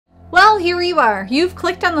here you are. You've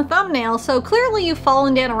clicked on the thumbnail, so clearly you've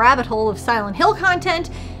fallen down a rabbit hole of Silent Hill content.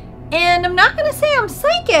 And I'm not gonna say I'm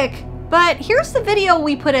psychic, but here's the video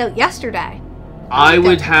we put out yesterday. I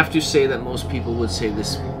would have to say that most people would say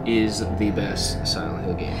this is the best Silent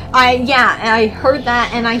Hill game. Yeah, I heard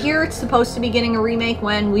that, and I hear it's supposed to be getting a remake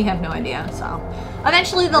when we have no idea, so.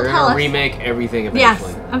 Eventually they'll tell us. Remake everything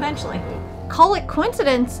eventually. Yes, eventually. Call it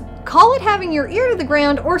coincidence, call it having your ear to the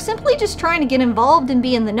ground, or simply just trying to get involved and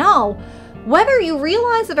be in the know. Whether you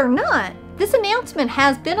realize it or not, this announcement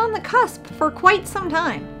has been on the cusp for quite some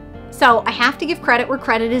time. So I have to give credit where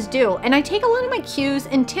credit is due, and I take a lot of my cues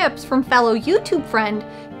and tips from fellow YouTube friend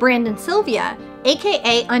Brandon Sylvia,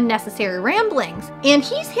 aka Unnecessary Ramblings, and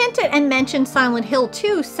he's hinted and mentioned Silent Hill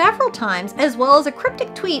 2 several times, as well as a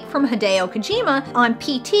cryptic tweet from Hideo Kojima on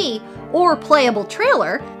PT, or Playable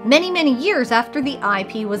Trailer, many years after the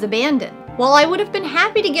IP was abandoned. While I would have been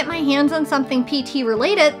happy to get my hands on something PT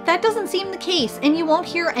related, that doesn't seem the case, and you won't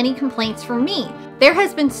hear any complaints from me. There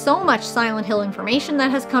has been so much Silent Hill information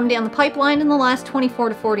that has come down the pipeline in the last 24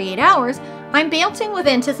 to 48 hours, I'm bouncing with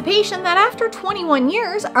anticipation that after 21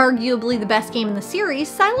 years, arguably the best game in the series,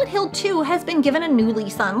 Silent Hill 2 has been given a new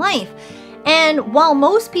lease on life. And while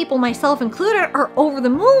most people, myself included, are over the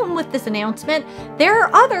moon with this announcement, there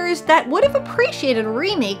are others that would have appreciated a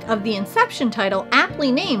remake of the Inception title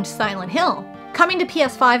aptly named Silent Hill. Coming to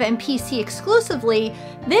PS5 and PC exclusively,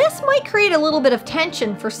 this might create a little bit of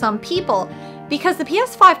tension for some people, because the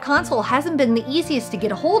PS5 console hasn't been the easiest to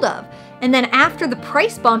get a hold of, and then after the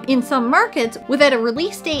price bump in some markets without a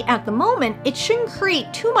release date at the moment, it shouldn't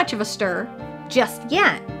create too much of a stir just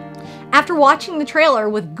yet. After watching the trailer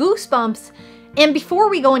with goosebumps, and before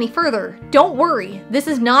we go any further, don't worry, this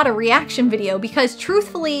is not a reaction video, because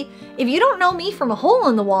truthfully, if you don't know me from a hole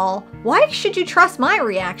in the wall, why should you trust my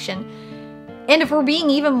reaction? And if we're being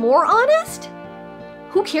even more honest,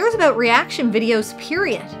 who cares about reaction videos,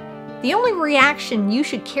 period? The only reaction you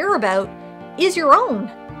should care about is your own.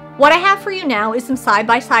 What I have for you now is some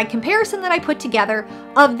side-by-side comparison that I put together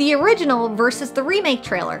of the original versus the remake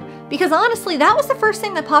trailer, because honestly, that was the first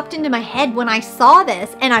thing that popped into my head when I saw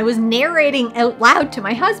this and I was narrating out loud to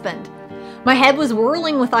my husband. My head was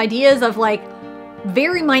whirling with ideas of like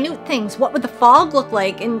very minute things. What would the fog look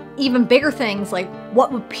like? And even bigger things like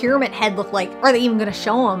what would Pyramid Head look like? Are they even going to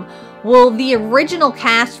show him? Will the original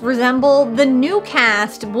cast resemble the new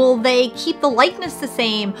cast? Will they keep the likeness the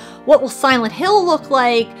same? What will Silent Hill look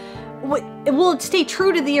like? Will it stay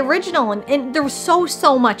true to the original? And there was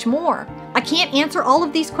so much more. I can't answer all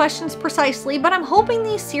of these questions precisely, but I'm hoping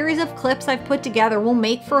these series of clips I've put together will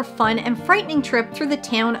make for a fun and frightening trip through the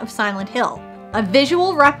town of Silent Hill. A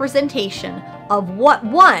visual representation of what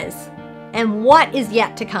was and what is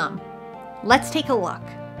yet to come. Let's take a look.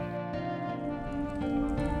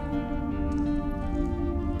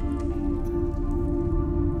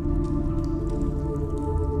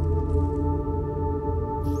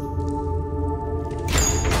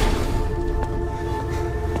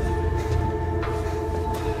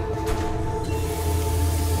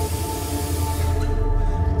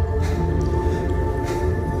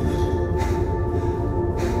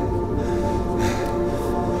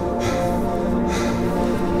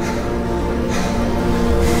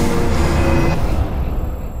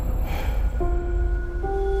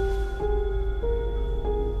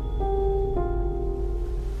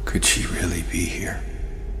 Could she really be here,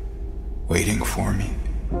 waiting for me?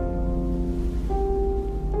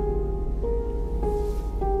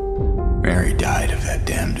 Mary died of that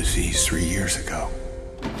damn disease 3 years ago.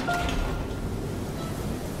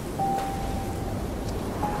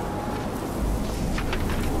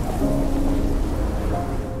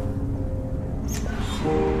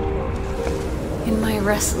 In my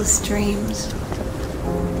restless dreams,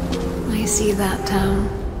 I see that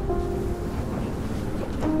town.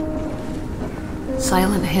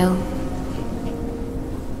 Silent Hill.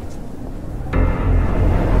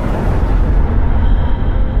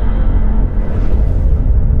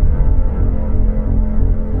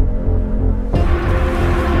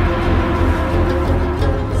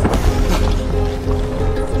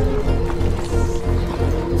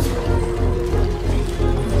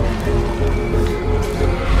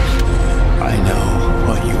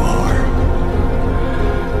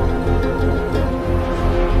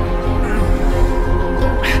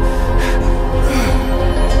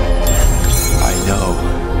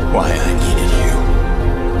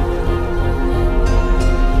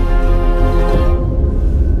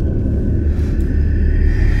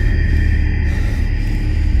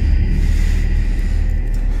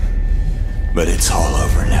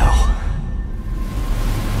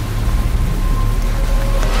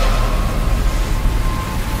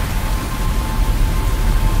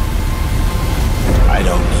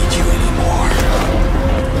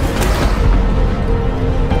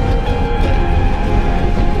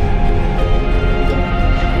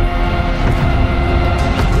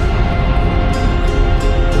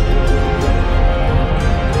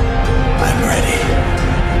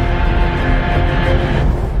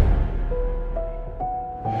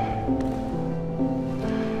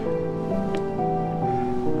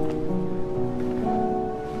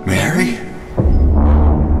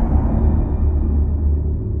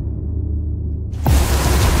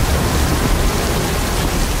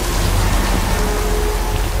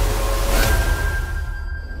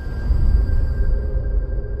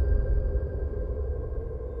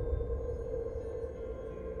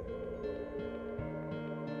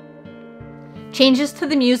 Changes to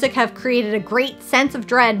the music have created a great sense of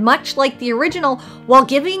dread, much like the original, while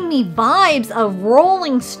giving me vibes of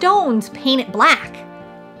Rolling Stones Paint It Black.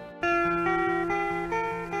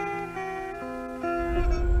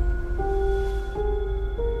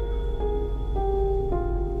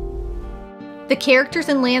 The characters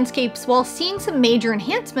and landscapes, while seeing some major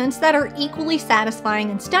enhancements that are equally satisfying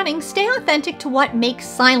and stunning, stay authentic to what makes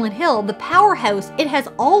Silent Hill the powerhouse it has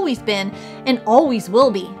always been and always will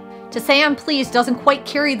be. To say I'm pleased doesn't quite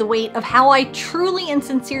carry the weight of how I truly and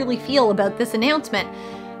sincerely feel about this announcement,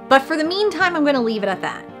 but for the meantime I'm going to leave it at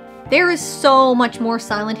that. There is so much more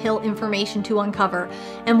Silent Hill information to uncover,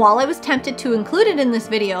 and while I was tempted to include it in this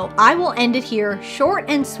video, I will end it here short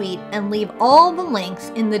and sweet and leave all the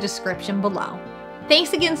links in the description below.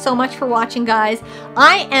 Thanks again so much for watching, guys.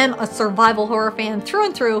 I am a survival horror fan through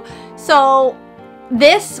and through, so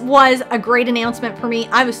this was a great announcement for me.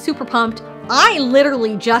 I was super pumped. I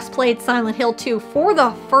literally just played Silent Hill 2 for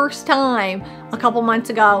the first time a couple months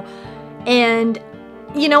ago, and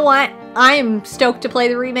you know what? I am stoked to play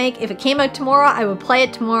the remake. If it came out tomorrow, I would play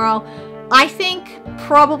it tomorrow. I think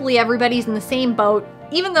probably everybody's in the same boat.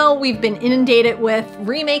 Even though we've been inundated with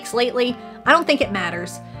remakes lately, I don't think it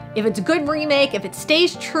matters. If it's a good remake, if it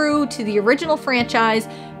stays true to the original franchise,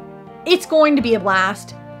 it's going to be a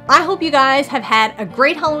blast. I hope you guys have had a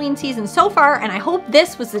great Halloween season so far, and I hope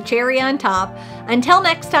this was the cherry on top. Until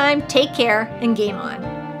next time, take care and game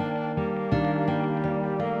on.